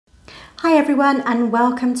Hi everyone and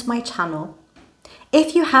welcome to my channel.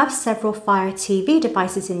 If you have several Fire TV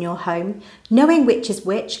devices in your home, knowing which is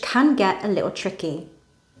which can get a little tricky.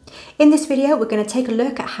 In this video, we're going to take a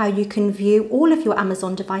look at how you can view all of your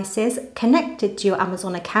Amazon devices connected to your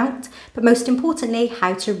Amazon account, but most importantly,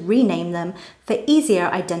 how to rename them for easier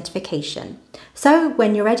identification. So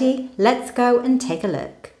when you're ready, let's go and take a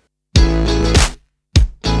look.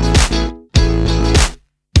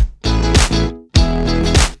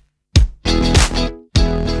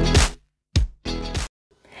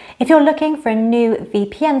 If you're looking for a new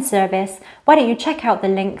VPN service, why don't you check out the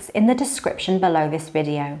links in the description below this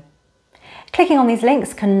video. Clicking on these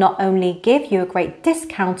links can not only give you a great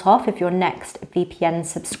discount off of your next VPN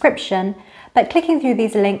subscription, but clicking through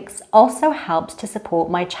these links also helps to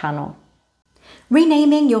support my channel.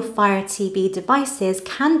 Renaming your Fire TV devices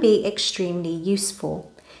can be extremely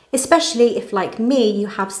useful, especially if, like me, you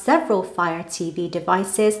have several Fire TV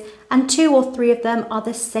devices and 2 or 3 of them are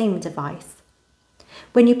the same device.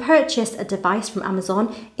 When you purchase a device from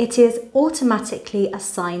Amazon, it is automatically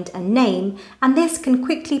assigned a name, and this can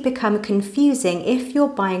quickly become confusing if you're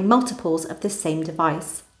buying multiples of the same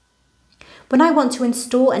device. When I want to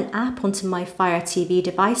install an app onto my Fire TV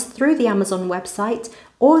device through the Amazon website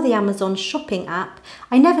or the Amazon shopping app,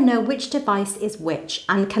 I never know which device is which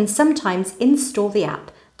and can sometimes install the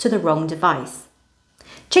app to the wrong device.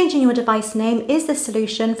 Changing your device name is the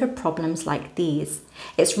solution for problems like these.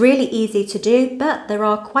 It's really easy to do, but there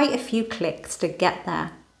are quite a few clicks to get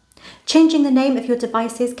there. Changing the name of your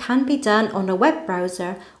devices can be done on a web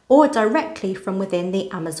browser or directly from within the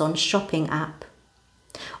Amazon shopping app.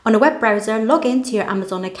 On a web browser, log into your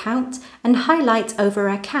Amazon account and highlight over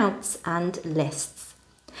Accounts and Lists.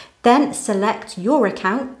 Then select your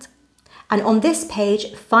account. And on this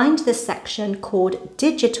page, find the section called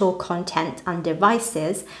Digital Content and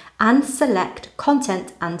Devices and select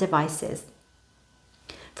Content and Devices.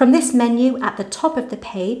 From this menu at the top of the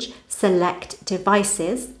page, select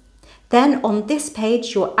Devices. Then on this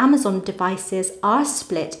page, your Amazon devices are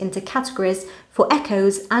split into categories for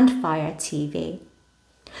Echoes and Fire TV.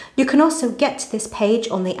 You can also get to this page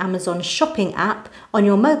on the Amazon shopping app on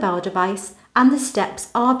your mobile device, and the steps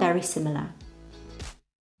are very similar.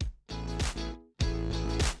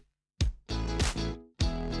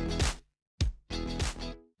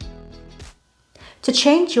 To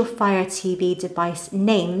change your Fire TV device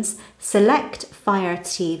names, select Fire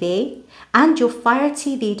TV and your Fire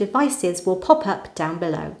TV devices will pop up down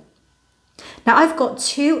below. Now I've got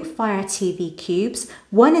 2 Fire TV cubes,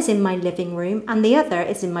 one is in my living room and the other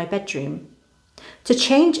is in my bedroom. To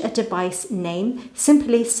change a device name,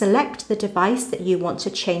 simply select the device that you want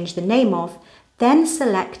to change the name of, then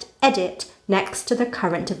select Edit next to the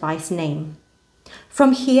current device name.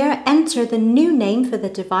 From here, enter the new name for the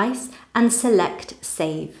device and select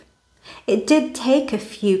Save. It did take a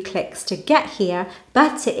few clicks to get here,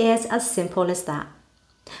 but it is as simple as that.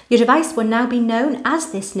 Your device will now be known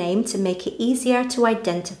as this name to make it easier to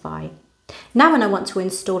identify. Now when I want to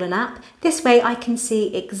install an app, this way I can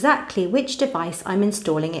see exactly which device I'm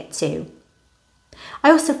installing it to.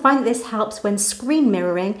 I also find that this helps when screen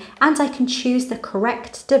mirroring, and I can choose the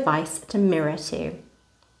correct device to mirror to.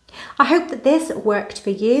 I hope that this worked for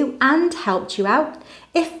you and helped you out.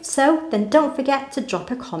 If so, then don't forget to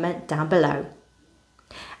drop a comment down below.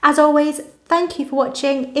 As always, thank you for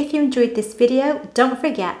watching. If you enjoyed this video, don't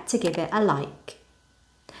forget to give it a like.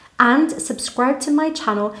 And subscribe to my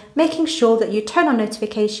channel, making sure that you turn on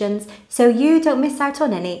notifications so you don't miss out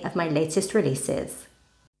on any of my latest releases.